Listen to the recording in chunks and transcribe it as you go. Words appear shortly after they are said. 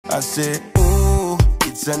I said, oh,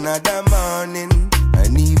 it's another morning.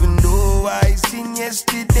 And even though I sinned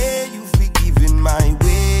yesterday, you forgiven my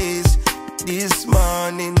ways this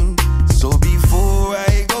morning. So before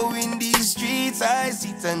I go in these streets, I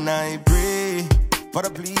sit and I pray. Father,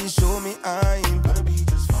 please show me I'm gonna be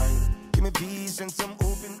just fine. Give me peace and some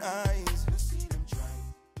open eyes. See them try.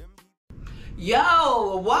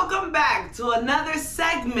 Yo, welcome back to another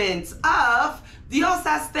segment of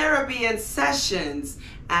Diosa's Therapy and Sessions.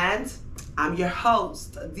 And I'm your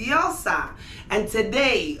host, Diosa. And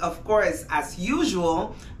today, of course, as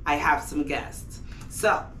usual, I have some guests.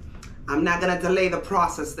 So, I'm not going to delay the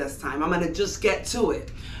process this time. I'm going to just get to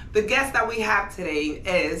it. The guest that we have today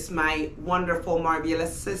is my wonderful,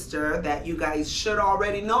 marvelous sister that you guys should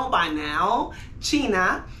already know by now,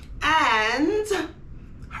 China, and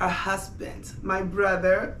her husband, my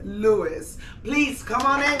brother, Louis. Please, come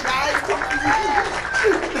on in, guys.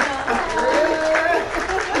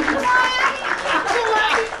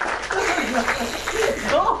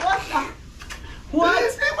 What?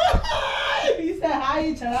 He said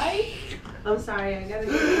hi, Chai. I'm sorry, I gotta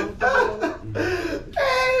get comfortable.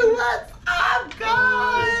 Hey, what's up,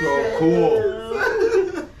 guys? So cool.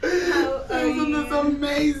 Isn't this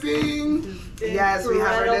amazing? Yes, we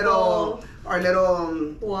have our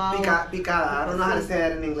little wow. picada. I don't know how to say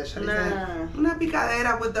that in English. How do you say it? Una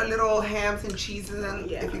picadera with the little hams and cheeses,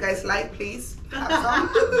 and if you guys like, please have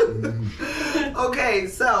some. Okay,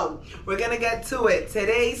 so we're gonna get to it.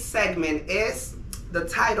 Today's segment is, the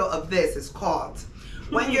title of this is called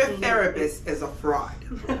When Your Therapist is a Fraud.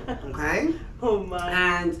 Okay? Oh my.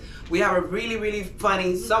 And we have a really, really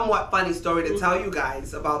funny, somewhat funny story to tell you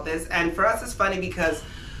guys about this. And for us, it's funny because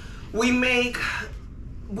we make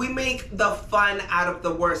the fun out of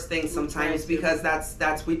the worst things sometimes, because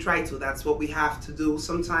that's we try to. That's what we have to do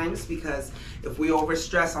sometimes, because if we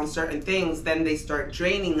overstress on certain things, then they start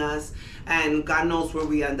draining us, and God knows where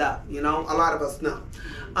we end up, you know? A lot of us know.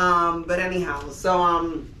 But anyhow,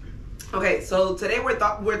 so okay, so today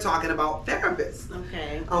we're talking about therapists.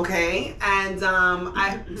 Okay, and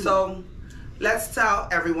so let's tell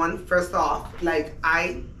everyone first off, like,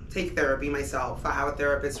 I take therapy myself. I have a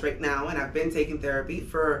therapist right now, and I've been taking therapy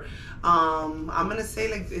for I'm gonna say,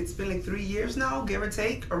 like, it's been like 3 years now, give or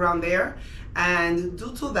take, around there. And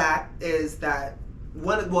due to that is that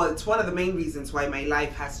it's one of the main reasons why my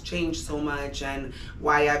life has changed so much, and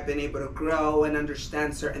why I've been able to grow and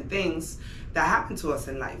understand certain things that happen to us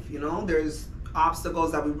in life. You know, there's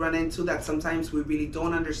obstacles that we run into that sometimes we really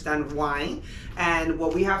don't understand why, and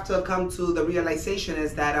what we have to come to the realization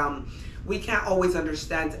is that we can't always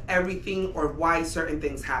understand everything or why certain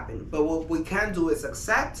things happen, but what we can do is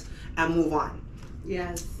accept and move on.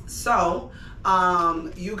 Yes. So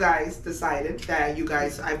you guys decided that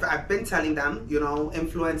I've been telling them, you know,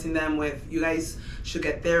 influencing them with, you guys should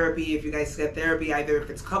get therapy. If you guys get therapy, either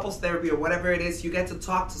if it's couples therapy or whatever it is, you get to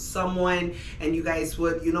talk to someone, and you guys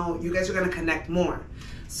would, you know, you guys are gonna connect more.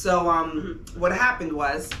 So what happened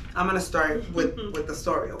was, I'm gonna start with the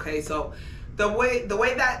story. Okay, so the way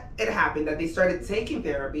that it happened, that they started taking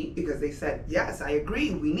therapy because they said, yes, I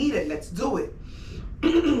agree, we need it, let's do it.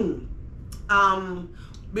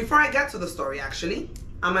 Before I get to the story, actually,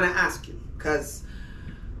 I'm gonna ask you, because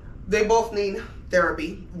they both need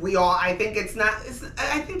therapy. I think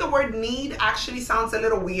I think the word need actually sounds a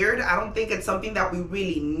little weird. I don't think it's something that we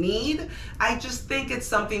really need. I just think it's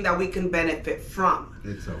something that we can benefit from.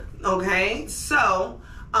 It's so. Okay, so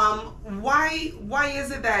why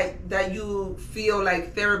is it that you feel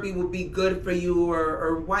like therapy would be good for you,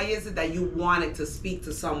 or why is it that you wanted to speak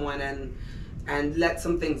to someone and let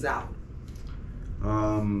some things out?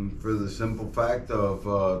 For the simple fact of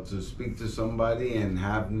to speak to somebody and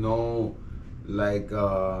have no like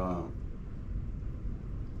a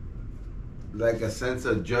sense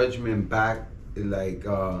of judgment back, like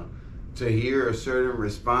to hear a certain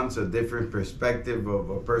response, a different perspective of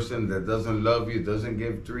a person that doesn't love you, doesn't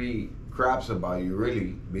give three craps about you,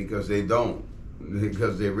 really, because they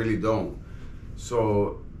really don't.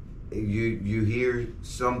 So you hear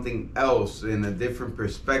something else in a different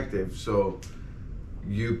perspective, so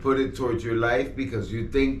you put it towards your life because you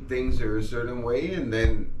think things are a certain way, and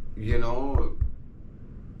then, you know,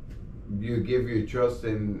 you give your trust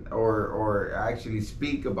in or actually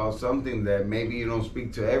speak about something that maybe you don't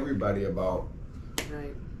speak to everybody about.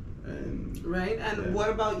 Right. And And what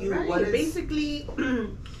about you? Right. What is basically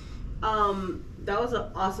that was an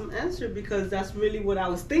awesome answer, because that's really what I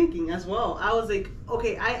was thinking as well. I was like,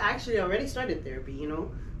 okay, I actually already started therapy, you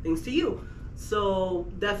know, thanks to you. So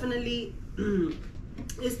definitely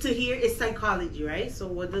is to hear, it's psychology, right? So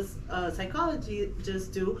what does psychology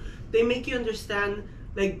just do? They make you understand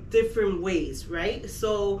like different ways, right?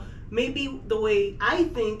 So maybe the way I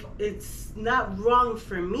think, it's not wrong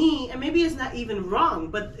for me, and maybe it's not even wrong,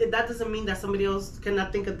 but that doesn't mean that somebody else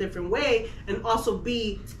cannot think a different way and also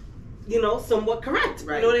be, somewhat correct.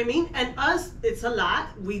 Right. You know what I mean? And us, it's a lot.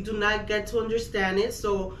 We do not get to understand it.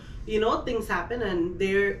 So, things happen, and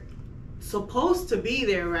they're supposed to be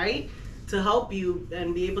there, right? To help you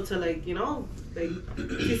and be able to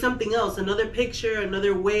see something else, another picture,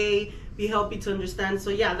 another way, help you to understand.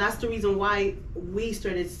 So yeah, that's the reason why we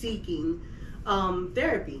started seeking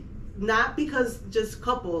therapy. Not because just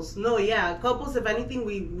couples. No, yeah, couples, if anything,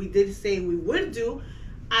 we did say we would do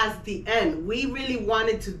as the end. We really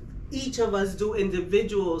wanted to each of us do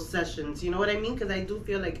individual sessions. You know what I mean? Because I do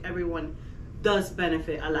feel like everyone does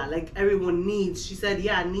benefit a lot. Like everyone needs. She said,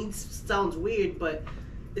 yeah, needs sounds weird, but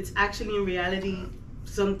it's actually in reality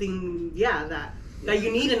something, that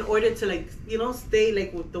you need in order to stay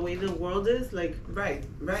with the way the world is, right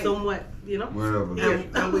somewhat,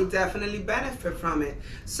 and we definitely benefit from it.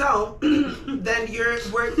 So then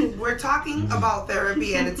we're talking about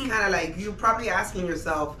therapy, and it's kind of like you're probably asking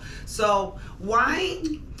yourself, so why,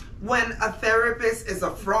 when a therapist is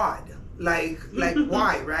a fraud,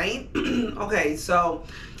 why, right? Okay, so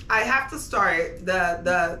I have to start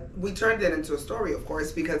we turned it into a story, of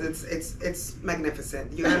course, because it's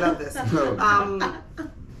magnificent. You're gonna love this.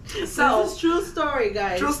 So this is true story,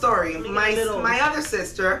 guys. True story. My other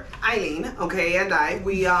sister, Eileen,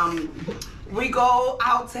 and we go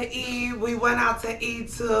out to eat. We went out to eat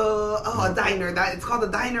to a diner. It's called a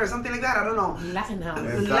diner or something like that. I don't know. Latin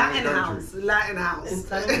house. Latin house. In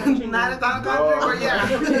Town and Country. Not in Town and Country, but yeah.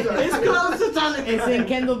 It's close to Town and Country. It's in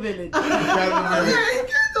Kendall Village.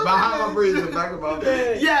 Bahama Breeze in back of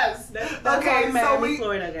Yes. That's Okay, Miami, so we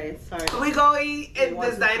Florida, guys. Sorry. We go eat at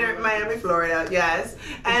this diner in Miami, Florida, yes.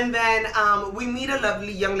 And then we meet a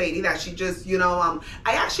lovely young lady that she just, I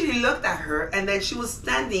actually looked at her, and then she was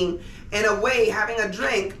standing in a way having a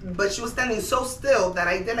drink, but she was standing so still that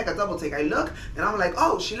I did like a double take. I look, and I'm like,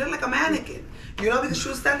 oh, she looked like a mannequin. Because she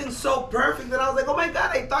was standing so perfect, and I was like, oh my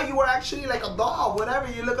God, I thought you were actually like a doll,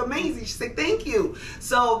 whatever, you look amazing. She's like, thank you.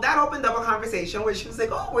 So that opened up a conversation where she was like,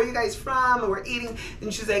 oh, where are you guys from? And we're eating,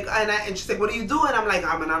 and she's like, and she's like, what are you doing? I'm like,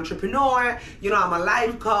 I'm an entrepreneur, I'm a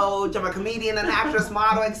life coach, I'm a comedian, an actress,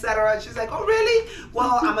 model, etc. She's like, oh really?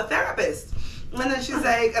 Well, I'm a therapist. And then she's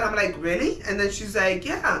like, and I'm like, really? And then she's like,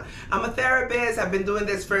 yeah, I'm a therapist. I've been doing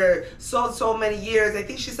this for so many years. I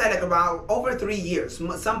think she said like about over 3 years,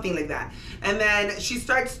 something like that. And then she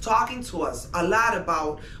starts talking to us a lot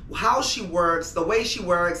about how she works, the way she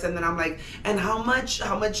works. And then I'm like, and how much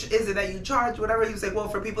is it that you charge? Whatever. He was like, well,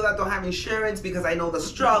 for people that don't have insurance, because I know the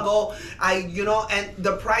struggle, and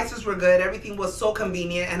the prices were good. Everything was so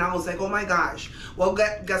convenient. And I was like, oh my gosh. Well,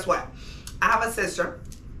 guess what? I have a sister.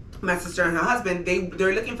 My sister and her husband,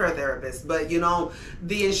 they're looking for a therapist, but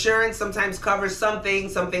the insurance sometimes covers some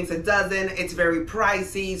things it doesn't. It's very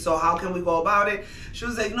pricey, so how can we go about it? She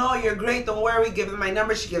was like, no, you're great, don't worry, give them my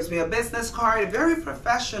number. She gives me a business card, very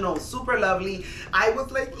professional, super lovely. I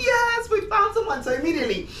was like, yes, we found someone. So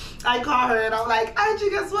immediately I call her and I'm like,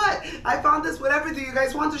 Angie, guess what? I found this, whatever, do you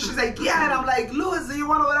guys want to? She's like, yeah. And I'm like, Louis, do you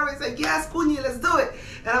want to whatever? He's like, yes, Cunha, let's do it.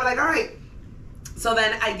 And I'm like, all right. So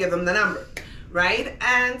then I give him the number. Right?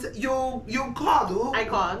 And you called who? I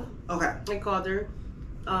called. Okay. I called her.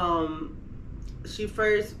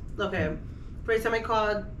 First time I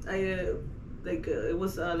called, it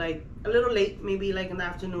was like a little late, maybe like in the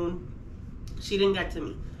afternoon. She didn't get to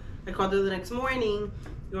me. I called her the next morning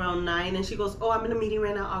around 9, and she goes, oh, I'm in a meeting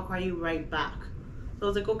right now, I'll call you right back. So I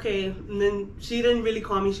was like, okay. And then she didn't really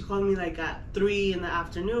call me. She called me like at 3 in the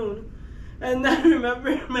afternoon. And I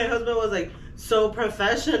remember my husband was like, so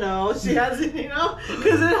professional. She hasn't,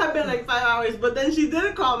 because it had been like 5 hours. But then she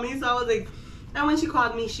did call me, so I was like, and when she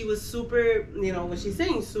called me, she was super, what she's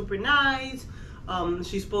saying, super nice.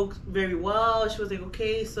 She spoke very well. She was like,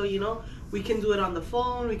 okay, so, we can do it on the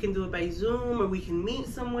phone, we can do it by Zoom, or we can meet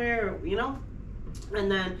somewhere,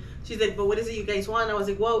 And then she's like, but what is it you guys want? I was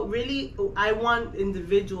like, well, really, I want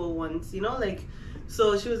individual ones,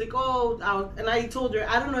 So she was like, oh, and I told her,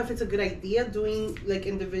 I don't know if it's a good idea doing like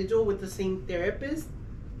individual with the same therapist.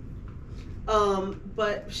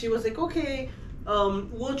 But she was like, okay,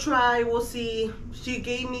 we'll try, we'll see. She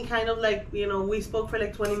gave me kind of like, we spoke for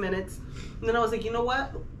like 20 minutes. And then I was like, you know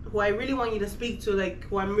what? Who I really want you to speak to, like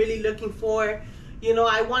who I'm really looking for,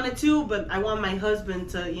 I wanted to, but I want my husband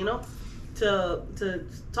to, to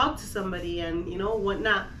talk to somebody and,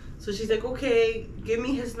 whatnot. So she's like, okay, give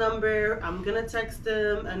me his number. I'm going to text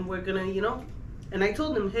him and we're going to, And I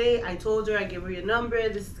told him, hey, I told her, I gave her your number.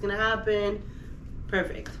 This is going to happen.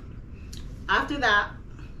 Perfect. After that,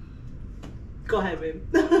 Go ahead, babe.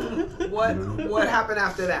 What happened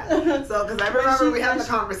after that? So, because I remember we had the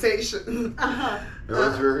conversation. It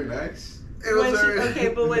was very nice. It was okay,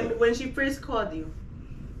 but when she first called you.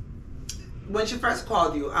 When she first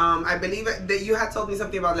called you, I believe that you had told me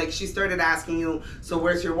something about like she started asking you, so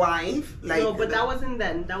where's your wife? Like, no, but that wasn't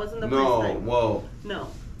then. That wasn't the first time. No.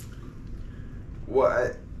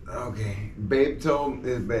 What? Okay, babe told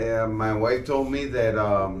my wife told me that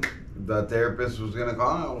the therapist was gonna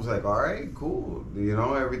call. I was like, all right, cool. You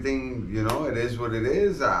know, everything. You know, it is what it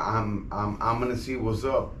is. I'm gonna see what's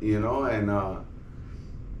up. You know,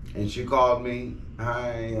 and she called me.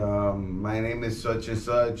 Hi, my name is such and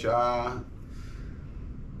such.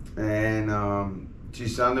 And she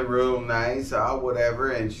sounded real nice,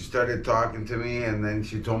 whatever, and she started talking to me, and then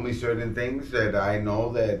she told me certain things that I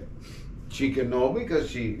know that she can know because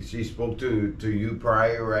she spoke to you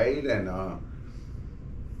prior, right?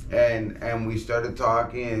 And we started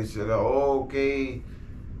talking and said, oh, okay.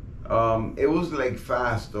 It was like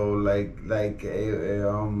fast though,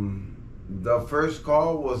 the first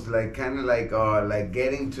call was like kind of like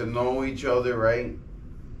getting to know each other, right?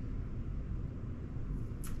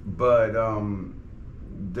 But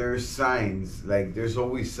there's signs, like there's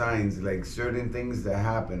always signs, like certain things that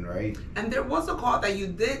happen, right? And there was a call that you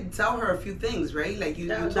did tell her a few things, right? Like you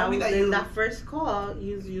told me that in that first call,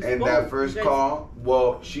 you and spoke. that first call,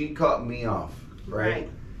 well, she cut me off, right?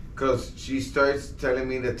 Because she starts telling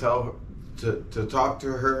me to talk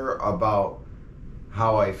to her about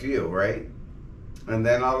how I feel, right? And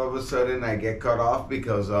then all of a sudden I get cut off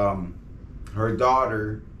because her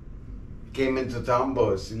daughter came into town but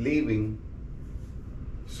was leaving,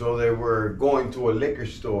 so they were going to a liquor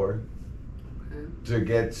store to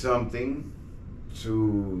get something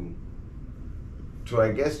to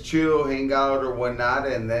I guess chill, hang out or whatnot,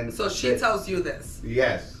 and then so she tells you this.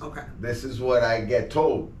 Yes. Okay. This is what I get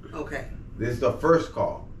told. Okay. This is the first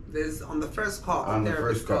call. This on the first call. On the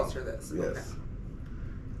first call. Tells her this. Yes.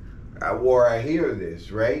 Okay. Or I hear this,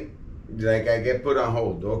 right? Like I get put on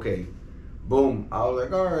hold. Okay. Boom. I was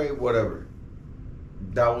like, all right, whatever.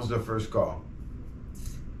 That was the first call.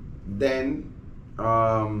 Then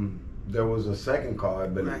there was a second call, I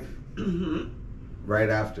believe. Right. Right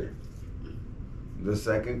after. The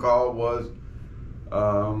second call was,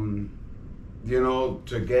 you know,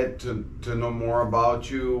 to get to know more about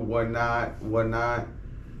you, whatnot.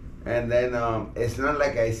 And then it's not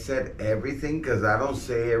like I said everything, because I don't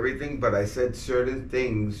say everything, but I said certain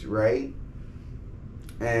things, right?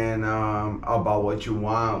 And about what you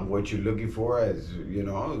want, what you're looking for, as you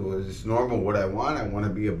know, it's normal what I want. I want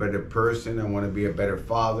to be a better person. I want to be a better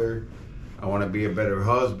father. I want to be a better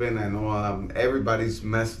husband. I know everybody's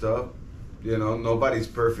messed up. You know, nobody's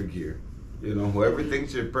perfect here. You know, whoever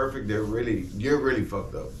thinks you're perfect, you're really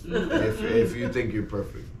fucked up. if you think you're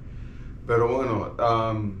perfect. Pero bueno,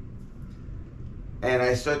 and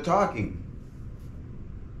I start talking,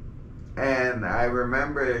 and I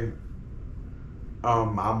remember.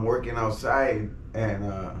 I'm working outside, and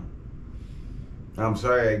I'm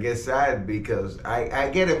sorry, I get sad because I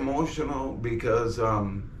get emotional because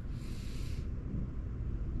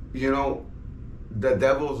you know, the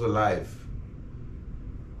devil's alive,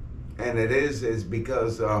 and it is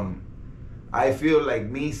because I feel like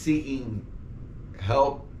me seeking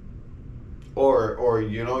help or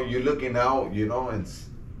you know, you're looking out, you know, and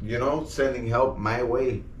you know, sending help my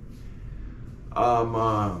way.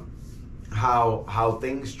 How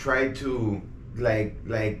things try to like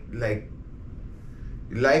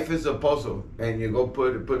life is a puzzle, and you go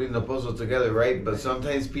putting the puzzle together, right? But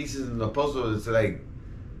sometimes pieces in the puzzle, it's like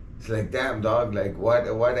damn dog, like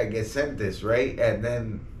why'd I get sent this, right? And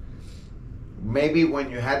then maybe when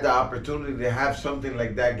you had the opportunity to have something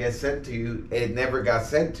like that get sent to you, it never got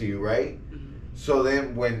sent to you, right? So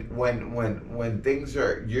then when things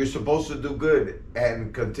are, you're supposed to do good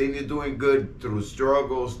and continue doing good through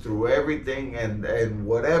struggles, through everything, and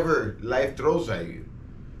whatever life throws at you.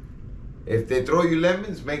 If they throw you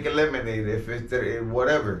lemons, make a lemonade. If it's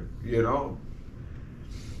whatever, you know.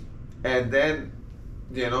 And then,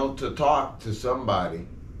 you know, to talk to somebody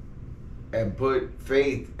and put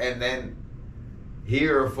faith, and then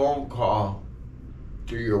hear a phone call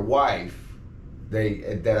to your wife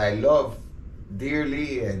that I love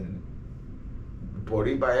dearly, and por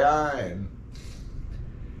ahí para allá,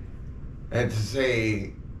 and to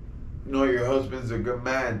say, no, your husband's a good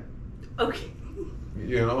man. Okay.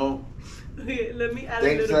 You know? Okay, let me add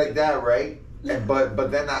things a like that, right? And, but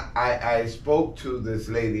then I spoke to this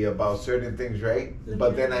lady about certain things, right?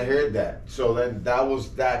 But then I heard that. So then that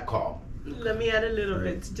was that call. Let me add a little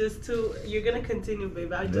bit, just to, you're going to continue,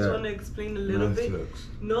 babe. I just want to explain a little bit.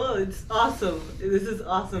 No, it's awesome. This is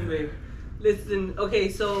awesome, babe. Listen, okay,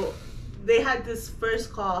 so they had this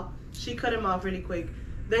first call. She cut him off really quick.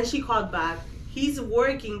 Then she called back. He's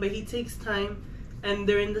working, but he takes time. And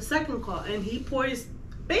they're in the second call. And he pours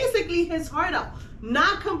basically his heart out.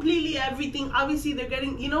 Not completely everything. Obviously, they're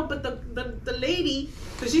getting, but the lady,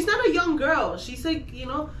 because she's not a young girl. She's like,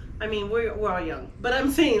 I mean, we're all young. But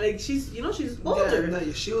I'm saying, like, she's older. Yeah,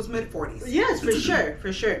 no, she was mid-40s. Yes,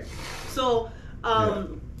 for sure. So,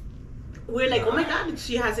 we're like, oh my God,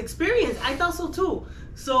 she has experience. I thought so too.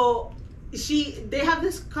 So they have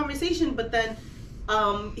this conversation, but then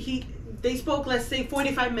they spoke, let's say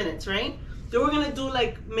 45 minutes, right? They were gonna do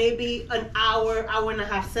like maybe an hour and a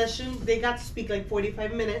half session. They got to speak like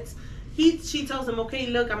 45 minutes. She tells him, okay,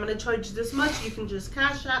 look, I'm gonna charge this much. You can just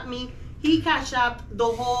cash app me. He cash apped the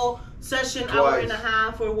whole session, Twice. hour and a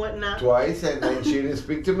half or whatnot. Twice, and then she didn't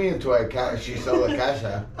speak to me until she saw the cash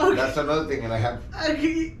app. Okay. That's another thing, and I have.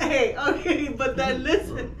 Okay, but then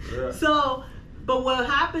listen. Yeah. So, but what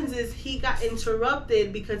happens is he got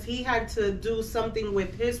interrupted because he had to do something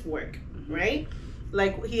with his work, right?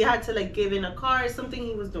 Like he had to like give in a car, something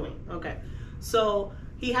he was doing. Okay, so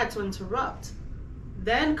he had to interrupt.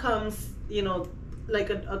 Then comes, like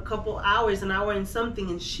a couple hours, an hour and something,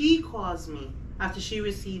 and she calls me after she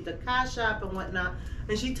received the cash app and whatnot,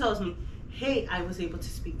 and she tells me, hey, I was able to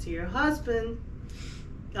speak to your husband.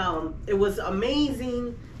 It was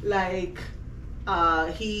amazing. Like,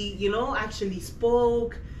 he, actually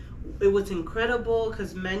spoke. It was incredible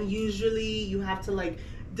because men usually, you have to like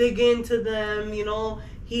dig into them,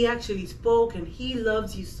 He actually spoke and he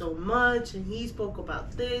loves you so much, and he spoke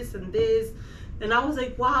about this and this. And I was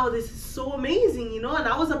like, wow, this is so amazing, And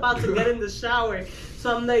I was about to get in the shower.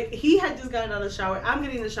 So I'm like, he had just gotten out of the shower. I'm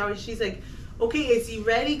getting in the shower. She's like, okay, is he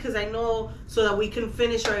ready? Because I know so that we can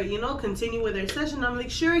finish our, continue with our session. I'm like,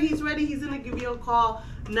 sure, he's ready. He's going to give you a call.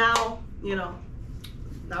 Now, now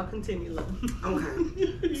continue.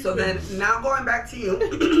 Okay. So then now going back to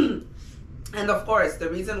you. And of course, the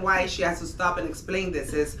reason why she has to stop and explain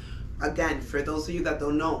this is, again, for those of you that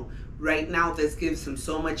don't know, right now this gives him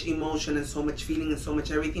so much emotion and so much feeling and so much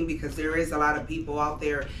everything, because there is a lot of people out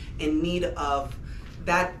there in need of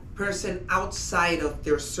that person outside of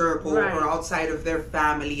their circle, right, or outside of their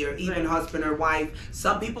family, or even right, husband or wife.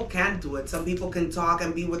 Some people can't do it. Some people can talk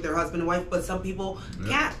and be with their husband and wife, but some people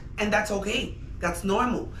can't, and that's okay. That's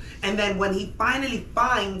normal. And then when he finally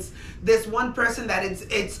finds this one person that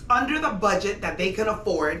it's under the budget that they can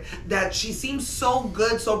afford, that she seems so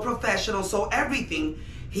good, so professional, so everything,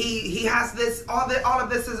 he has this, all of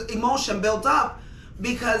this is emotion built up,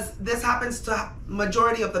 because this happens to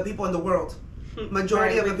majority of the people in the world.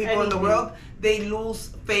 Majority of the people in the world, they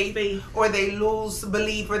lose faith, or they lose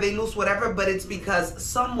belief, or they lose whatever, but it's because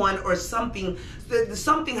someone or something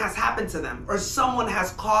has happened to them, or someone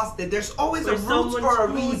has caused it. There's always a root or a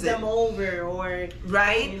reason. Them over, or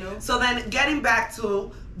right. So then, getting back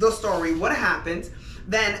to the story, what happened?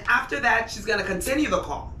 Then after that, she's gonna continue the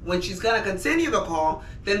call. When she's gonna continue the call,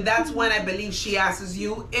 then that's when I believe she asks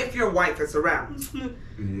you if your wife is around.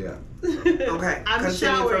 Yeah. Okay. I'm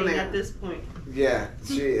showering at this point. Yeah,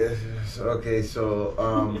 she is. Okay,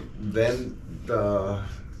 so then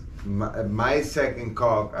my second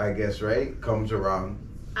call, I guess, right, comes around.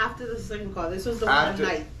 After the second call, this was the one at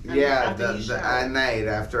night. Yeah, at night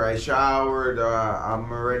after I showered, I'm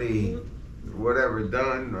already whatever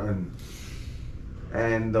done,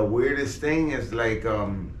 and the weirdest thing is like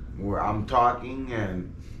where I'm talking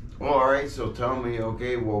and all right, so tell me,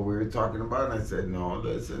 okay, what we were talking about, and I said, no,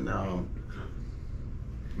 listen,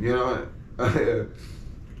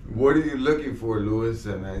 what are you looking for, Louis?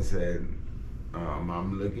 And I said,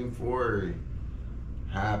 I'm looking for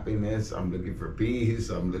happiness, I'm looking for peace,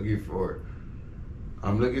 I'm looking for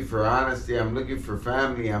honesty, I'm looking for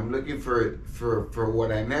family, I'm looking for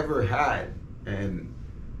what I never had. And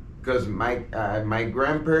because my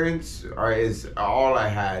grandparents is all I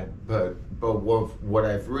had, but what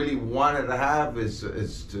I've really wanted to have is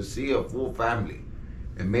to see a full family,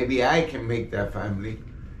 and maybe I can make that family.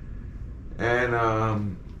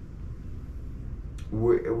 And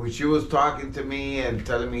she was talking to me and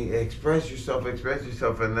telling me, express yourself,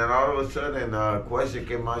 and then all of a sudden a question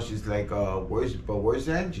came out. She's like, where's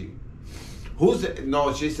Angie?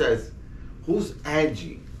 She says, who's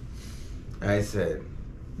Angie? I said,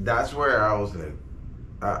 that's where I was like,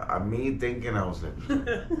 me thinking, I was like,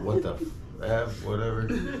 what the F, whatever.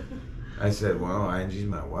 I said, well, Angie's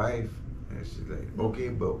my wife. And she's like, okay,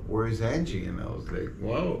 but where's Angie? And I was like,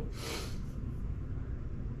 whoa.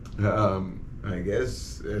 I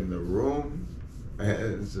guess in the room.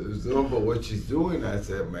 And so, but what she's doing, I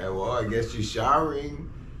said, man, well, I guess she's showering.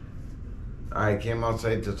 I came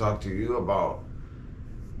outside to talk to you about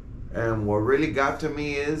And what really got to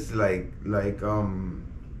me is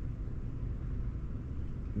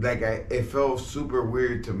it felt super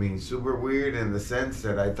weird to me. Super weird in the sense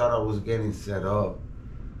that I thought I was getting set up.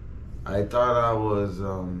 I thought I was,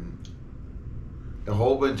 a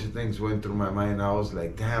whole bunch of things went through my mind. I was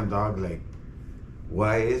like, damn, dog, like,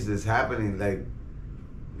 why is this happening? Like,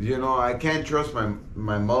 you know, I can't trust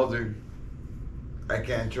my mother. I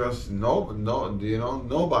can't trust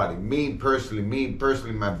nobody. Me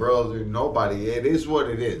personally, my brother, nobody. It is what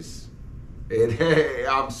it is.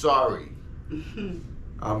 I'm sorry.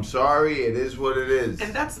 I'm sorry, it is what it is.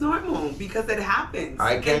 And that's normal because it happens.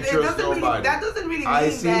 I can't trust nobody. That doesn't really mean I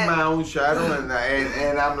see that... my own shadow and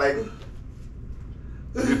I'm like,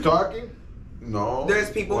 you talking? No.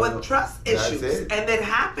 There's people with trust issues. That's it. And it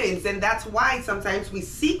happens. And that's why sometimes we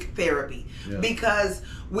seek therapy. Yeah. Because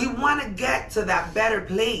we want to get to that better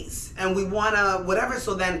place. And we want to whatever.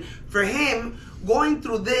 So then for him, going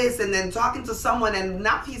through this and then talking to someone, and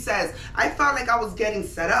now he says, I felt like I was getting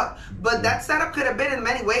set up. But that setup could have been in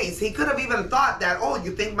many ways. He could have even thought that, oh,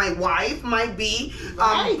 you think my wife might be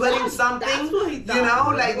putting something, you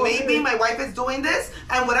know, like maybe my wife is doing this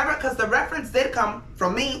and whatever, because the reference did come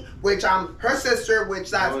from me, which I'm her sister, which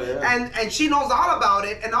that's, and she knows all about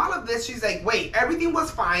it. And all of this, she's like, wait, everything was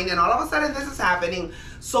fine. And all of a sudden this is happening.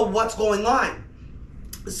 So what's going on?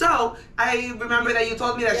 So I remember that you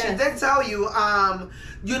told me that she did tell you,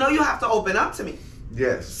 you know, you have to open up to me.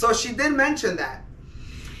 Yes. So she did mention that,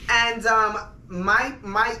 and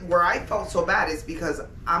my where I felt so bad is because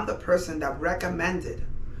I'm the person that recommended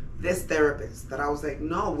this therapist. That I was like,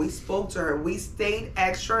 no, we spoke to her. We stayed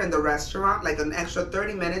extra in the restaurant, like an extra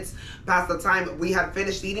 30 minutes past the time we had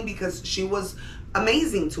finished eating because she was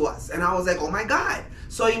amazing to us. And I was like, oh my God.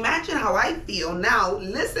 So imagine how I feel now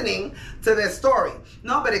listening to this story.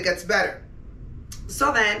 No, but it gets better.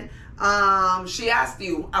 So then she asked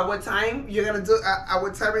you at what time you're gonna do at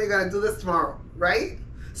what time are you gonna do this tomorrow, right?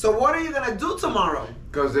 So what are you gonna do tomorrow?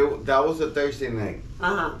 Because that was a Thursday night.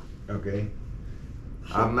 Okay.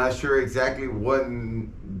 I'm not sure exactly what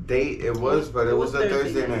date it was, but it was a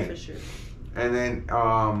Thursday night. For sure. And then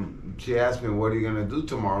she asked me, "What are you gonna do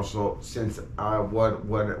tomorrow?" So since what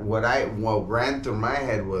ran through my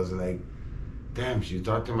head was like, "Damn, she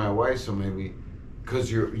talked to my wife, so maybe,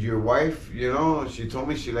 cause your wife, you know, she told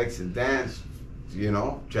me she likes to dance, you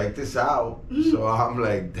know, check this out." So I'm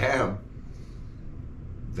like, "Damn,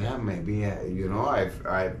 maybe, you know,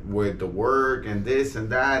 I with the work and this and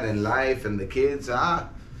that and life and the kids, I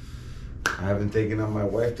haven't taken on my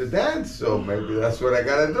wife to dance, so maybe that's what I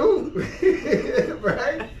gotta do."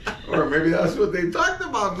 Right? Or maybe that's what they talked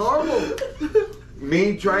about, normal.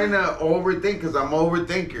 Me trying to overthink, because I'm an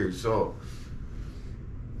overthinker, so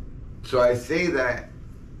I say that,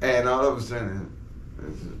 and all of a sudden,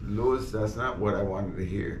 Louis, that's not what I wanted to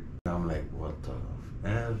hear. I'm like, what the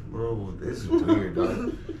F, bro? This is weird,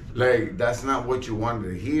 dog. Like, that's not what you wanted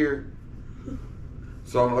to hear.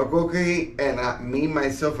 So I'm like, okay, and me,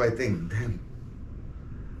 myself, I think, damn,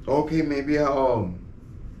 okay, maybe I'll,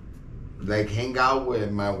 like, hang out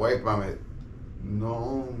with my wife. I'm like,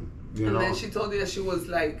 no, you know. And then she told you that she was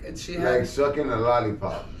like, she had... Like sucking a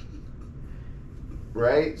lollipop.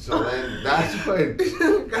 Right? So then that's what...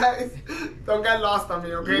 Guys, don't get lost on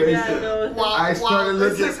me, okay? Yeah, I know. I started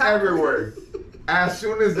looking everywhere. As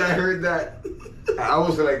soon as I heard that, I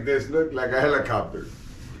was like this, look like a helicopter.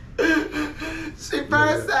 She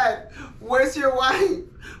first said, "Where's your wife?"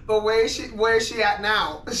 But where is she at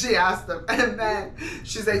now? She asked him, and then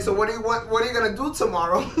she's like, "So what do you want? What are you gonna do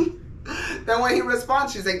tomorrow?" Then when he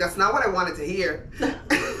responds, she's like, "That's not what I wanted to hear."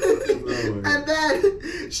 And then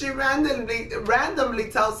she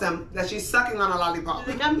randomly tells him that she's sucking on a lollipop.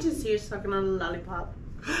 She's like, "I'm just here sucking on a lollipop.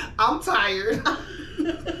 I'm tired."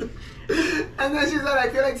 And then she said, "I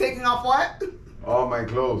feel like taking off what?" All my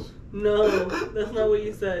clothes. No, that's not what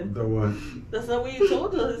you said. The what? That's not what you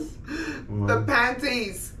told us. What? The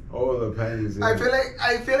panties. Oh, the panties. Yeah.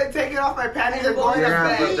 I feel like taking off my panties and going to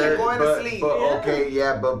bed and going to sleep. But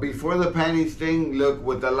okay, but before the panties thing, look,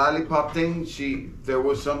 with the lollipop thing, there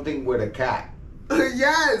was something with a cat.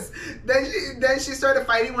 Yes. Then she started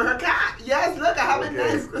fighting with her cat. Yes, look, I have it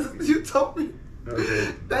next. You told me.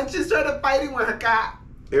 Okay. Then she started fighting with her cat.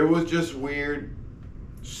 It was just weird,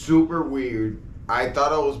 super weird. I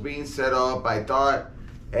thought I was being set up. I thought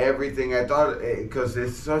everything. I thought, because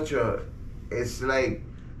it's like,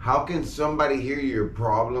 how can somebody hear your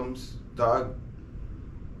problems, dog,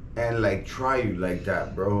 and like try you like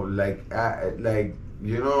that, bro? Like,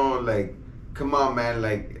 you know, like, come on, man.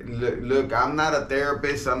 Like, look, I'm not a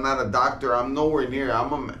therapist. I'm not a doctor. I'm nowhere near.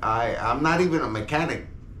 I'm not even a mechanic.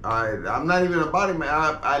 I'm not even a body man.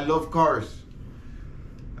 I love cars.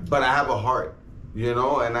 but I have a heart, you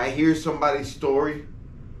know, and I hear somebody's story,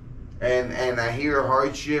 and I hear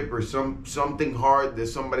hardship or something hard that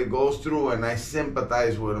somebody goes through, and I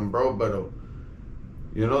sympathize with them, bro. But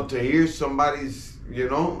you know, to hear somebody's, you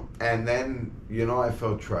know, and then, you know, I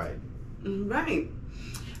felt tried. Right.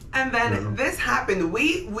 And then this happened.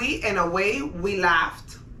 We in a way, we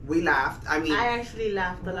laughed. I mean, I actually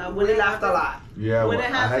laughed a lot. We laughed a lot. Yeah, when well,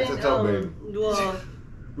 it happened, I had to tell baby. Well,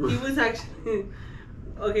 he was actually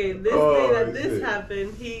okay. This day that this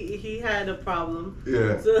happened, he had a problem.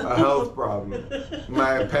 Yeah, So, a health problem.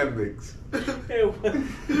 My appendix. It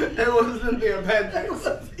wasn't the appendix.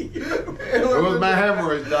 It was my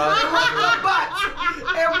hemorrhoids, dog.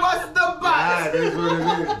 It was the butt. Ah, that's what it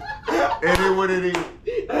is. It is what it is.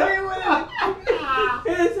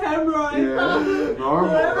 It's hemorrhoid Yeah, problems. normal,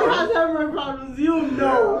 Whoever bro. has hemorrhoid problems, you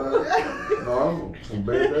know. Normal.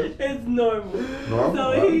 Baby. It's normal. Normal.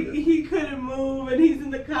 So he couldn't move, and he's in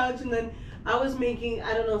the couch, and then I was making,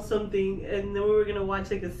 I don't know, something, and then we were gonna watch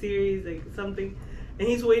like a series, like something, and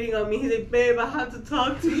he's waiting on me. He's like, babe, I have to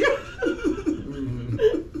talk to you.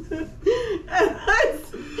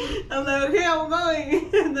 And I'm like, okay, I'm going.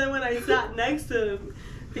 And then when I sat next to him,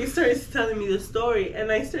 he starts telling me the story,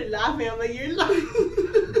 and I start laughing. I'm like, you're laughing.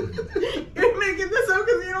 You're making this up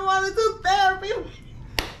because you don't want to do therapy.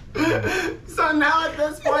 So now at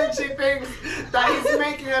this point she thinks that he's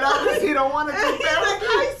making it up because he don't want to do And he's like, therapy.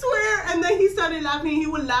 I swear. And then he started laughing. He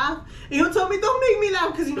would laugh. And he would tell me, don't make me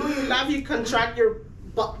laugh. Because you know when you laugh, you contract your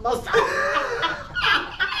butt muscle.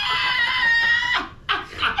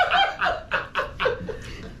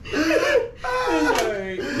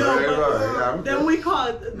 Then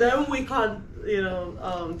we called, you know,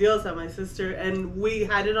 Diosa, my sister, and we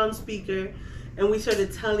had it on speaker, and we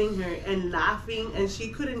started telling her and laughing, and she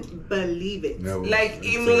couldn't believe it. No, Like So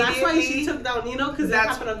immediately. that's why she took down, you know, because that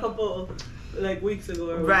That's- happened a couple like weeks ago.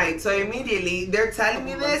 Or Right, so immediately they're telling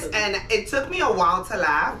me this, and it took me a while to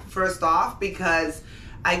laugh, first off, because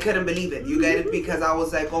I couldn't believe it. You get it? Because I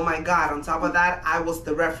was like, oh my God. On top of that, I was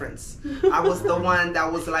the reference. I was the one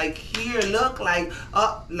that was like, here, look, like,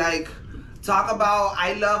 talk about,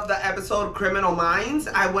 I love the episode Criminal Minds.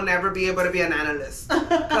 I would never be able to be an analyst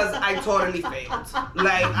because I totally failed.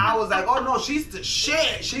 Like, I was like, oh no, she's the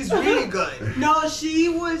shit. She's really good. No, she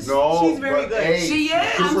was. No, she's very but, good. hey, She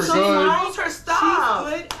is. super She good. knows her stuff.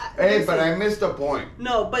 She's good. Hey, Listen, but I missed a point.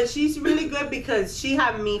 No, but she's really good because she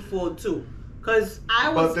had me fooled too. Cause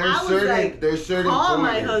I But was, there's certain call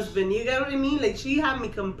my pointers. husband. You get what I mean? Like she had me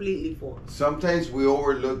completely fooled. Sometimes we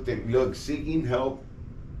overlook the look seeking help.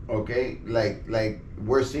 Okay, like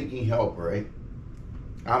we're seeking help, right?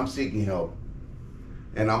 I'm seeking help,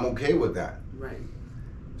 and I'm okay with that. Right.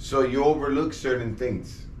 So you overlook certain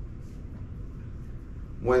things.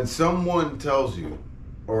 When someone tells you,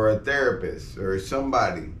 or a therapist, or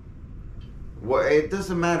somebody, well, it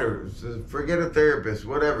doesn't matter. Forget a therapist,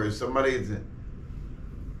 whatever. Somebody's,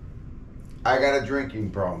 I got a drinking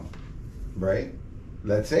problem, right?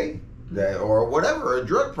 Let's say that, or whatever, a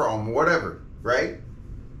drug problem, whatever, right?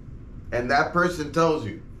 And that person tells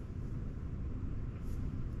you,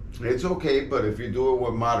 it's okay, but if you do it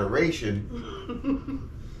with moderation,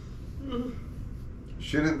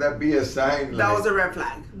 shouldn't that be a sign? That like, was a red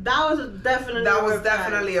flag. That was definitely. That a was red flag.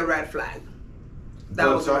 definitely a red flag. That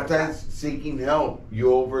but was a red flag. sometimes seeking help,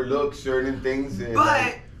 you overlook certain things. And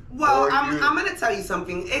But well, or I'm you- gonna tell you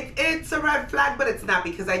something. It's a red flag, but it's not,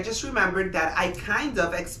 because I just remembered that I kind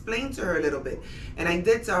of explained to her a little bit, and I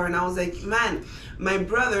did tell her, and I was like, man, my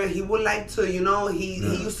brother, he would like to, you know, he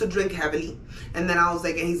used to drink heavily, and then I was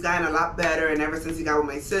like, and he's gotten a lot better, and ever since he got with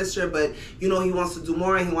my sister, but you know, he wants to do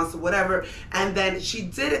more, and he wants to whatever. And then she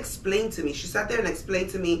did explain to me. She sat there and explained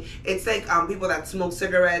to me. It's like people that smoke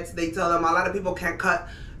cigarettes. They tell them a lot of people can't cut.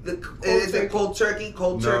 Is it cold turkey?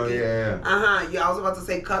 Cold turkey. Yeah. Yeah, I was about to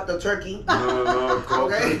say cut the turkey. No,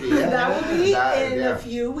 cold Okay. turkey, yeah. That will be That- in yeah. a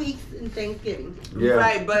few weeks in Thanksgiving. Yeah.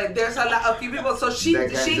 Right, but there's a few people. So she That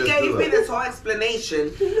can't just gave do me it. this whole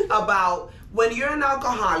explanation about when you're an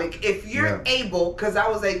alcoholic, if you're able, because I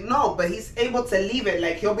was like, no, but he's able to leave it.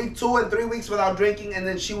 Like he'll be 2 and 3 weeks without drinking, and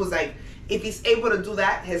then she was like, if he's able to do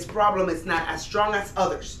that, his problem is not as strong as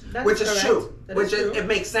others, That's which is correct. true. That Which is is true. it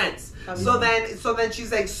makes sense. So then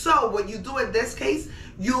she's like, so what you do in this case,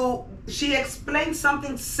 she explained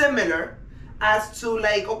something similar as to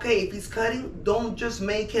like, okay, if he's cutting, don't just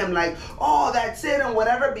make him like, oh, that's it and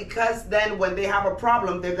whatever, because then when they have a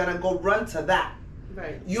problem, they're gonna go run to that.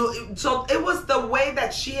 Right. So it was the way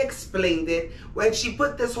that she explained it when she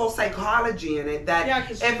put this whole psychology in it that Yeah,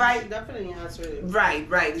 because she definitely has her.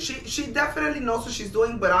 Right. She definitely knows what she's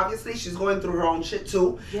doing, but obviously she's going through her own shit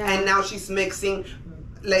too. Yeah. And now she's mixing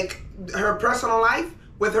like her personal life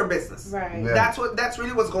with her business. Right. Yeah. That's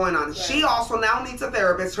really what's going on. Right. She also now needs a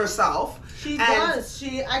therapist herself. She And does.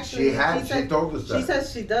 She actually. She told us that. She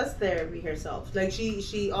says she does therapy herself. Like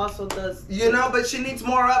she also does. You know, but she needs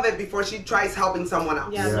more of it before she tries helping someone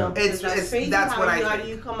else. Yeah, Yeah. no. It's crazy. that's what I How think. do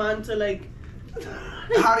you come on to like?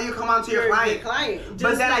 How do you come on to your client? Just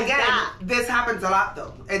But then like again, that. this happens a lot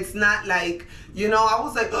though. It's not like, you know, I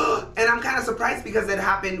was like, and I'm kind of surprised because it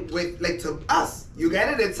happened with, like, to us. You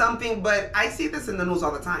get it? It's something, but I see this in the news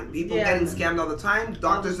all the time. People Yeah. getting scammed all the time.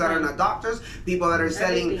 Doctors that are not doctors. People that are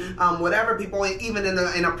selling Everything. whatever. People even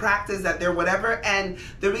in a practice that they're whatever. And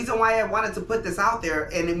the reason why I wanted to put this out there,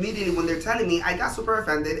 and immediately when they're telling me, I got super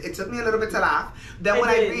offended. It took me a little bit to laugh. Then when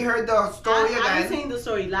I did. reheard the story I again. was saying the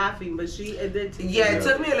story laughing, but it did. Yeah, it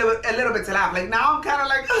took me a little bit to laugh. Like, now I'm kind of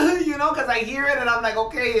like, you know, because I hear it and I'm like,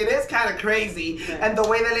 okay, it is kind of crazy. Right. And the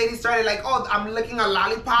way the lady started, like, oh, I'm licking a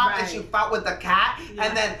lollipop, and Right. she fought with the cat. Yeah.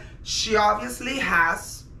 And then she obviously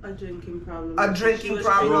has a drinking problem. a drinking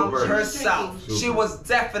problem drinking. herself. She was She was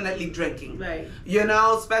definitely drinking. Right. You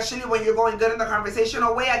know, especially when you're going good in the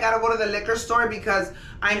conversational way. I got to go to the liquor store because,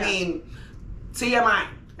 I Yeah. mean, TMI.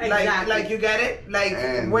 Exactly. Like, you get it? Like,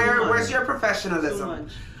 And where's your Too professionalism?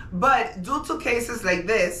 much. But due to cases like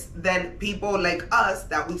this, then people like us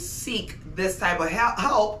that we seek this type of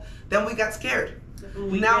help, then we got scared.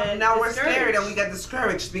 Now we're scared and we get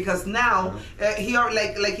discouraged because now he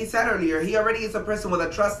like he said earlier, he already is a person with a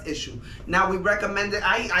trust issue. Now we recommended.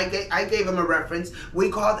 I gave him a reference. We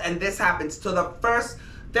called and this happens to the first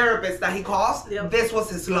therapist that he calls. Yep. This was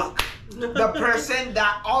his luck. The person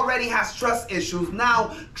that already has trust issues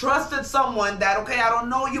now trusted someone that, okay, I don't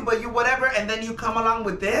know you, but you whatever, and then you come along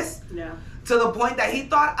with this. Yeah. To the point that he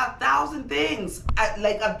thought 1,000 things,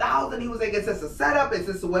 like 1,000. He was like, "Is this a setup? Is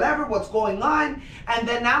this whatever? What's going on?" And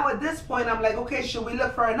then now at this point, I'm like, "Okay, should we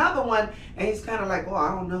look for another one?" And he's kind of like, "Oh, I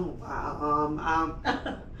don't know."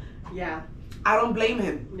 Yeah. I don't blame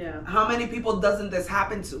him. Yeah. How many people doesn't this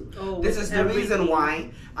happen to? Oh, This is the reason everything.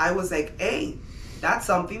 why I was like, "Hey, that's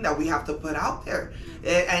something that we have to put out there."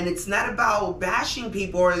 And it's not about bashing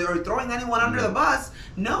people or throwing anyone under the bus.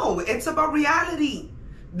 No, it's about reality.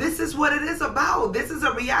 This is what it is about. This is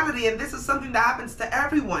a reality, and this is something that happens to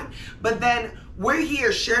everyone. But then we're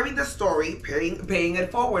here sharing the story, paying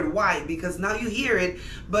it forward. Why? Because now you hear it,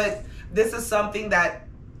 but this is something that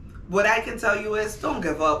what I can tell you is don't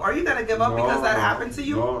give up. Are you going to give up because that happened to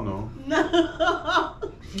you? No. No.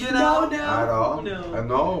 You know? No. At all? No.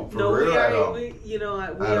 No, for No, real, we at are. all.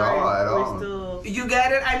 We're still. You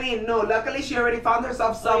get it? I mean, no, luckily she already found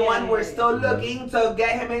herself someone. yeah, We're yeah, still looking to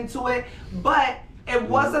get him into it. But it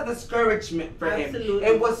was a discouragement for Absolutely.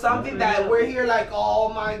 him. It was something that we're here like,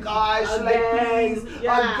 oh my gosh, like Again. please,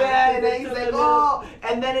 Yeah. again. And he's like, oh.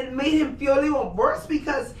 And then it made him feel even worse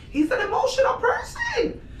because he's an emotional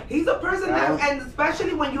person. He's a person that, and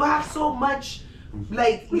especially when you have so much,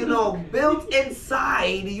 like, you know, built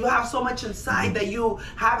inside, you have so much inside that you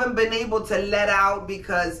haven't been able to let out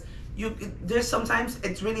because there's sometimes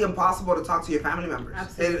it's really impossible to talk to your family members.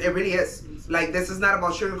 Absolutely. It really is. Like, this is not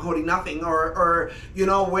about sugarcoating nothing or, you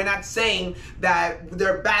know, we're not saying that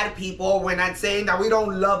they're bad people. We're not saying that we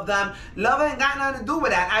don't love them. Love ain't got nothing to do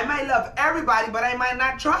with that. I might love everybody, but I might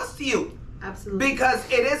not trust you. Absolutely. Because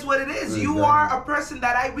it is what it is. Exactly. You are a person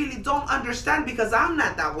that I really don't understand because I'm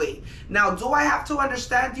not that way. Now, do I have to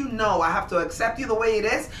understand you? No, I have to accept you the way it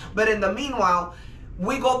is. But in the meanwhile,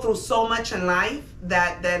 we go through so much in life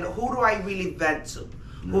that then who do I really vent to?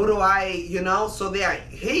 Who do I, you know? So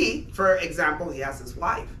he, for example, he has his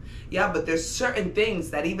wife. Yeah, but there's certain things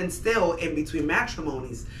that even still in between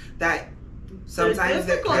matrimonies that sometimes it's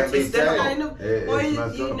difficult. it's It's difficult. kind of, It's or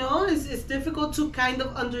messed you up. know, it's difficult to kind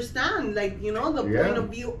of understand, like, you know, the Yeah. point of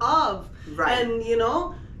view of, Right. and you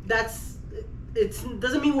know,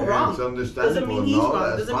 doesn't mean we're Yeah, wrong. it's understandable. Doesn't mean he's No, wrong.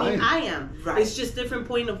 that's Doesn't fine. mean I am. Right. It's just different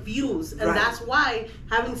point of views, and Right. that's why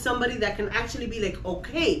having somebody that can actually be like,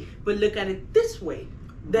 okay, but look at it this way,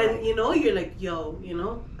 then Right. you know, you're like, yo, you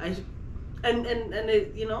know, and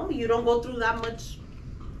it, you know, you don't go through that much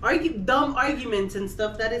dumb arguments and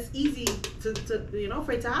stuff that is easy to you know,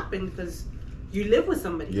 for it to happen because you live with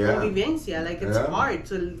somebody. Yeah. Convivencia. Like, it's Yeah. hard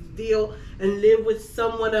to deal and live with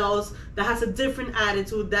someone else that has a different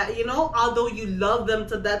attitude that, you know, although you love them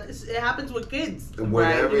to that, it happens with kids. With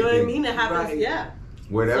Right. everything. You know what I mean? It happens, Right. yeah.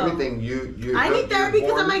 With So, everything, you. I need therapy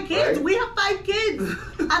because of my kids. Right? We have 5 kids.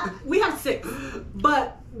 We have 6.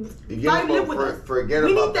 But You 5 know, live with us. forget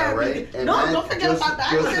We about need that, therapy. right? And No, then don't forget just- about that.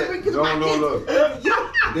 I just need therapy because of my no, kids. look.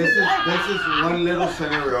 This is one little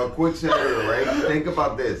scenario, a quick scenario, right? Think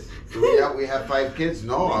about this. We have 5 kids.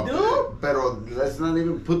 No, We do? Pero let's not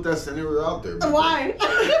even put that scenario out there. Why?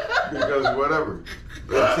 Because whatever.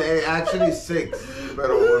 It's actually 6.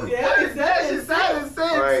 Pero Yeah, She said it's 6.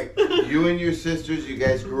 all right, you and your sisters, you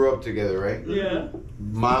guys grew up together, right? Yeah.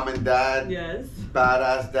 Mom and dad, Yes.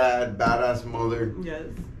 badass dad, badass mother. Yes.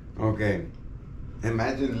 Okay.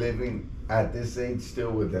 Imagine living at this age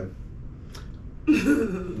still with them.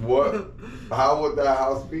 What? How would that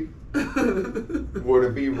house be? Would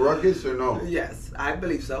it be ruckus or no? Yes, I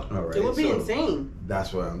believe so. All right. It would be so insane.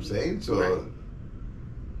 That's what I'm saying. So, Right.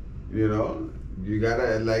 you know, you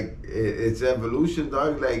gotta like it's evolution,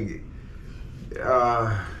 dog. Like,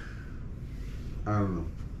 I don't know.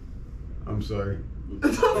 I'm sorry.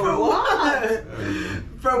 For what? I don't know.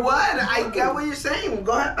 For what? I get what you're saying.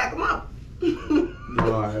 Go ahead, back them up.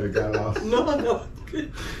 No, I got lost. No.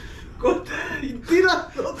 Tira,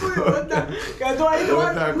 no tú cuenta. Que tú ahí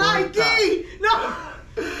Cuenta, Nike. No.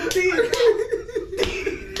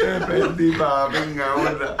 Qué pendipa, venga,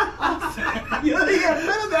 onda. Yo dije,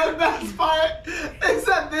 pero The best part is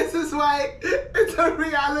that this is why it's a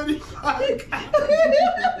reality podcast.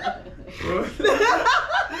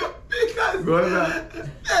 Because Gorda.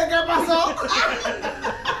 ¿qué pasó?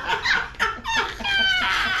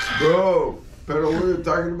 Bro, pero we were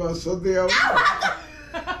talking about something else.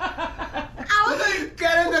 I was like,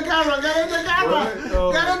 get in the camera, get in the camera,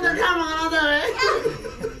 What? get in the camera another way.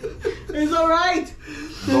 it's alright.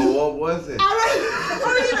 But what was it?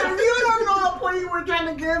 You don't know the point you were trying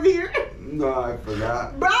to give here. No, I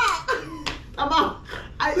forgot. Bruh.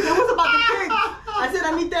 It was about the kids. I said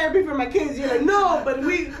I need therapy for my kids. You're like, no, but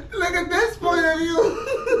we Look at this point of view.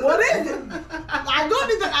 what is it? I don't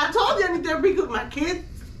need that. I told you I need therapy because my kids.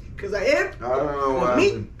 Because I am. I don't know what Me?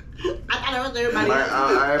 happened. I thought it was everybody My, else.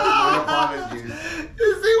 my apologies. You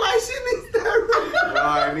see why she needs therapy? No, I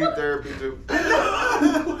need therapy too.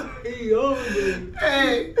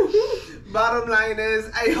 Hey, bottom line is,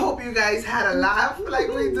 I hope you guys had a laugh like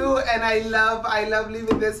we do, and I love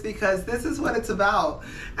leaving this because this is what it's about.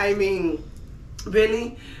 I mean,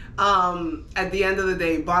 really, at the end of the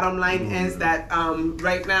day, bottom line is that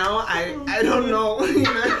right now I don't know.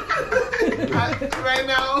 Right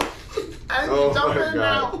now, I Oh jump my in God.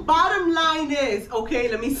 now. Bottom line is, okay,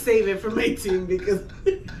 let me save it for my team because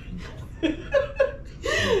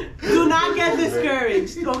do not get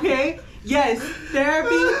discouraged, okay? Yes,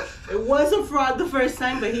 therapy, it was a fraud the first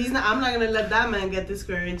time, but I'm not gonna let that man get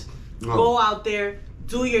discouraged. No. Go out there,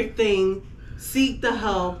 do your thing, seek the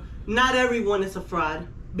help. Not everyone is a fraud.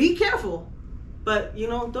 Be careful. But,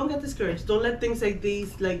 don't get discouraged. Don't let things like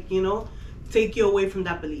these, take you away from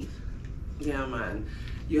that belief. Yeah, man.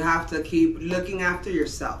 You have to keep looking after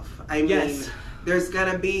yourself. I mean, Yes. there's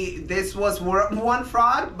gonna be, this was one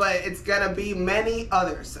fraud, but it's gonna be many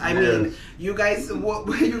others. I mean, you guys will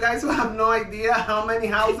have no idea how many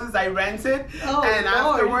houses I rented, Oh, and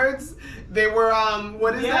Lord. afterwards they were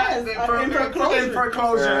what is Yes, that? in foreclosure. In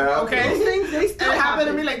foreclosure. Yeah. Okay. Those things, they It still happened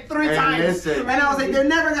to happen. me like 3 And times, listen. and I was like, they're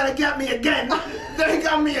never gonna get me again. They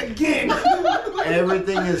got me again.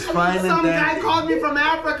 Everything is fine and Some guy dandy. called me from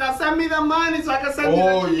Africa, send me the money so I can send you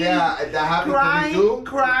Oh the key. yeah, that happened to me too.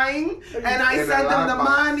 Crying, and I In sent the them the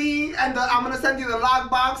lockbox. money, and I'm gonna send you the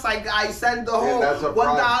lockbox. I sent the whole that's a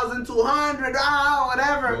fraud. 1,200,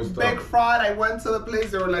 whatever. No stuff. Big fraud. I went to the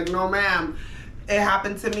place. They were like, no, ma'am. It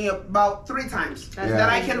happened to me about 3 times Yeah. that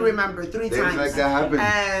I can remember. 3 Things times. like that happen.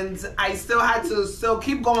 And I still had to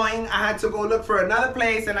keep going. I had to go look for another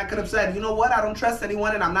place, and I could have said, you know what? I don't trust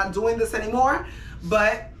anyone, and I'm not doing this anymore.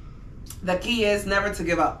 But the key is never to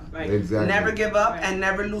give up. Right. Exactly. Never give up Right. and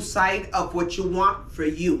never lose sight of what you want for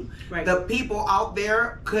you. Right. The people out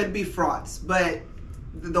there could be frauds, but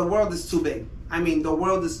the world is too big. I mean, the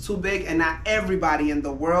world is too big, and not everybody in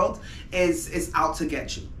the world is out to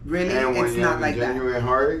get you. Really, And when it's you not have like a that. genuine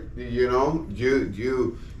heart,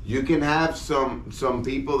 you can have some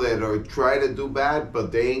people that are try to do bad,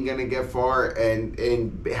 but they ain't gonna get far. And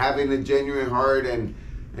having a genuine heart and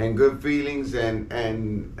good feelings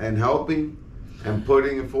and helping and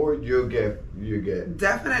putting it forward, you get.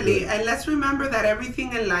 Definitely. Yeah. And let's remember that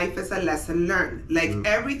everything in life is a lesson learned. Like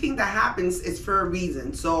everything that happens is for a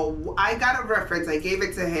reason. So I got a reference. I gave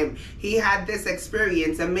it to him. He had this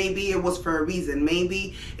experience, and maybe it was for a reason.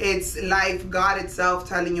 Maybe it's life, God itself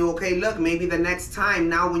telling you, okay, look, maybe the next time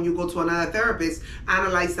now when you go to another therapist,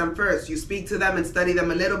 analyze them first. You speak to them and study them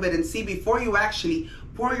a little bit and see before you actually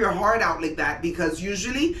pour your heart out like that, because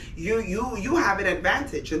usually you have an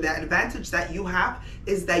advantage, and the advantage that you have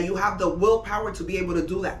is that you have the willpower to be able to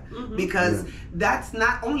do that. Because that's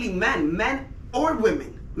not only men or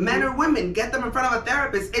women. Men or women, get them in front of a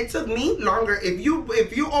therapist. It took me longer. If you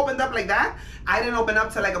opened up like that, I didn't open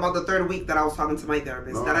up till like about the 3rd week that I was talking to my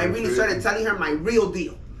therapist. No, that I really absolutely. started telling her my real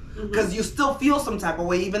deal. because you still feel some type of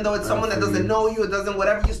way, even though it's someone that doesn't know you, it doesn't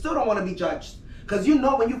whatever. You still don't want to be judged because you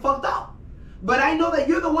know when you fucked up. But I know that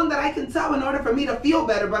you're the one that I can tell in order for me to feel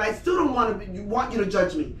better. But I still don't want you to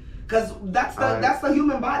judge me. Because that's the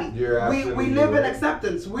human body. We live in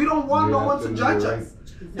acceptance. We don't want no one to judge us.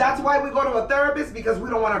 That's why we go to a therapist, because we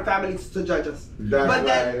don't want our families to judge us. That's why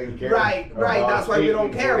I didn't care. Right. That's why we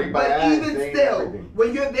don't care. But even still,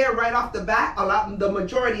 when you're there right off the bat, the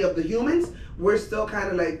majority of the humans, we're still kind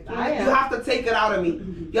of like, you have to take it out of me.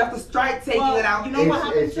 You have to try taking it out. You know what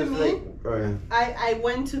happened to me? I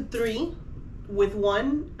went to 3 with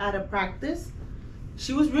 1 at a practice.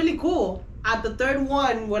 She was really cool. At the 3rd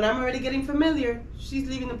one, when I'm already getting familiar, she's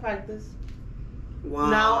leaving the practice. Wow.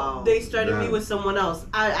 Now they started me with someone else.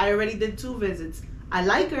 I already did 2 visits. I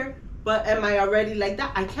like her, but am I already like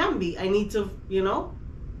that? I can be. I need to,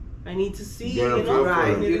 I need to see,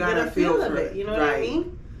 right. You get a feel of it. You know what I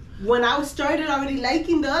mean? When I started already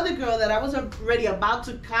liking the other girl that I was already about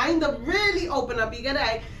to kind of really open up,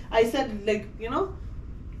 I said, like,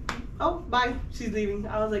 oh, bye, she's leaving.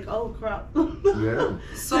 I was like, oh, crap. Yeah.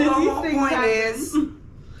 So the whole point is,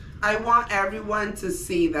 I want everyone to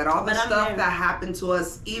see that all the stuff that happened to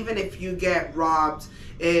us, even if you get robbed,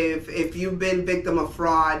 if you've been victim of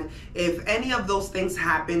fraud, if any of those things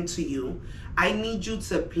happen to you, I need you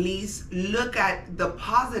to please look at the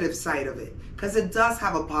positive side of it, because it does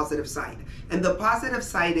have a positive side. And the positive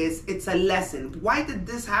side is, it's a lesson. Why did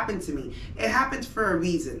this happen to me? It happened for a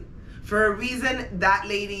reason. For a reason, that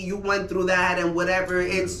lady, you went through that and whatever,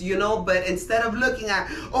 it's, but instead of looking at,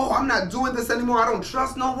 oh, I'm not doing this anymore, I don't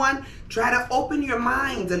trust no one, try to open your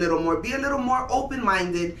mind a little more. Be a little more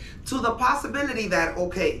open-minded to the possibility that,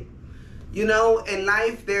 okay, in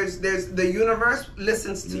life, there's the universe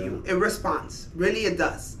listens to you. It responds. Really, it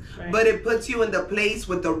does. Right. But it puts you in the place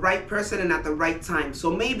with the right person and at the right time. So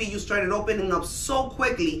maybe you started opening up so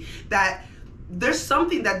quickly that there's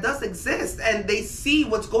something that does exist, and they see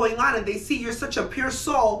what's going on, and they see you're such a pure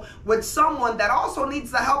soul with someone that also needs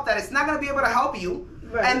the help, that it's not going to be able to help you.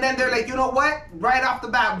 Right. And then they're like, you know what? Right off the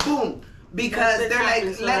bat, boom. Because they're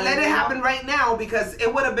like, let it happen right now, because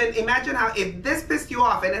it would have been, imagine how, if this pissed you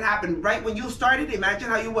off and it happened right when you started, imagine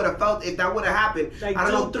how you would have felt if that would have happened. Like I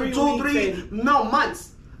don't know, 2, 3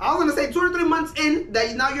 months. I was going to say 2 or 3 months in,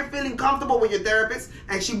 that now you're feeling comfortable with your therapist,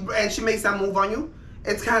 and she makes that move on you.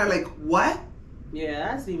 It's kind of like, what?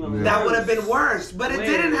 Yeah, that's even worse. That would have been worse. But it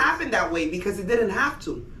didn't happen that way, because it didn't have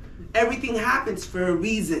to. Everything happens for a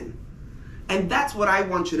reason. And that's what I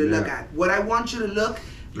want you to look at. What I want you to look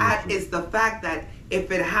at is the fact that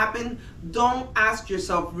if it happened, don't ask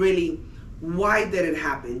yourself really, why did it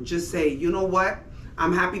happen? Just say, you know what?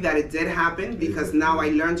 I'm happy that it did happen, because now I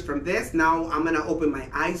learned from this. Now I'm going to open my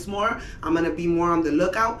eyes more. I'm going to be more on the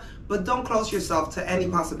lookout. But don't close yourself to any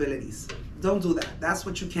possibilities. Don't do that. That's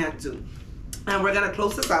what you can't do. And we're going to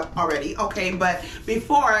close this up already. Okay, but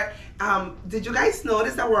before, did you guys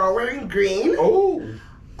notice that we're all wearing green?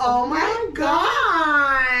 Oh my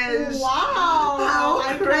gosh! Wow!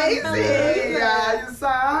 How crazy! Yeah, you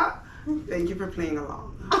saw? Thank you for playing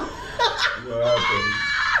along.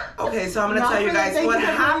 Okay, so I'm going to tell you guys what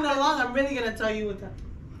happened. I'm really going to tell you what happened.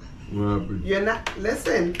 What happened? You're not,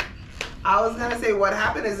 listen. I was going to say what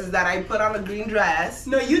happened is that I put on a green dress.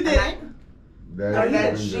 No, you didn't. And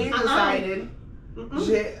then she decided,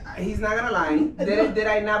 he's not gonna lie. Did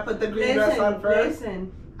I not put the green dress on first? Listen,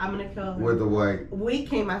 I'm gonna kill her. With the white. We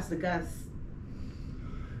came as the guests.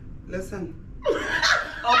 Listen.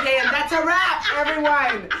 Okay, and that's a wrap,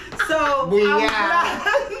 everyone. So we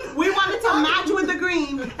wanted to match with the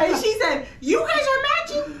green, and she said, "You guys are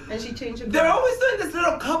matching," and she changed it. They're always doing this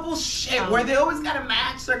little couple shit where they always gotta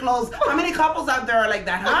match their clothes. How many couples out there are like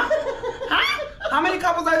that, huh? Huh? How many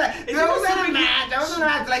couples are there? They always gotta match. I was gonna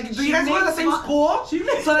match. Like, do you guys go to the same school?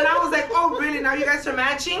 So then I was like, oh, really? Now you guys are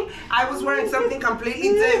matching? I was wearing something completely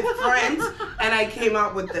different, and I came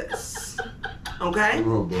out with this. Okay?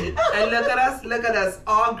 And look at us,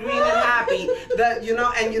 all green and happy.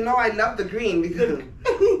 I love the green because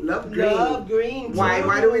love green. Love green. Why?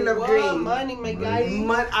 Why do we love green? Money, my guy.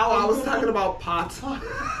 I was talking about pots. Oh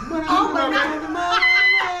my God.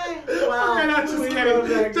 Wow. Okay, no,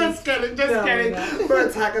 just kidding.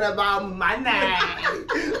 We're talking about money.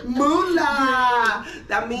 Moolah.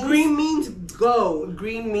 That means green means go.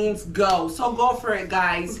 Green means go. So go for it,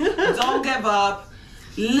 guys. Don't give up.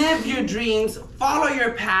 Live your dreams. Follow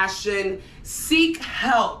your passion. Seek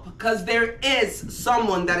help, because there is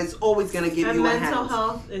someone that is always going to give you a hand. And mental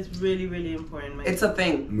health is really, really important. It's a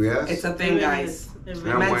thing. Yes. It's a thing, guys. And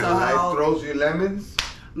when life throws you lemons,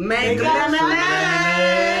 make lemonade.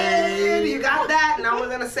 You got that? Now we're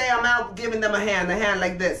going to say I'm out giving them a hand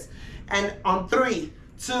like this. And on 3,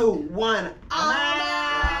 2, 1.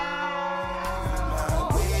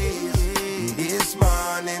 This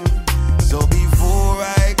morning, so before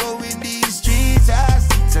I go in these streets, I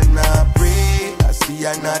sit and I pray. I see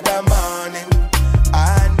another morning.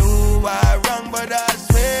 I know I wrong, but I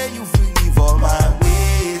swear you forgive all my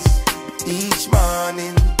ways each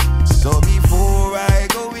morning. So before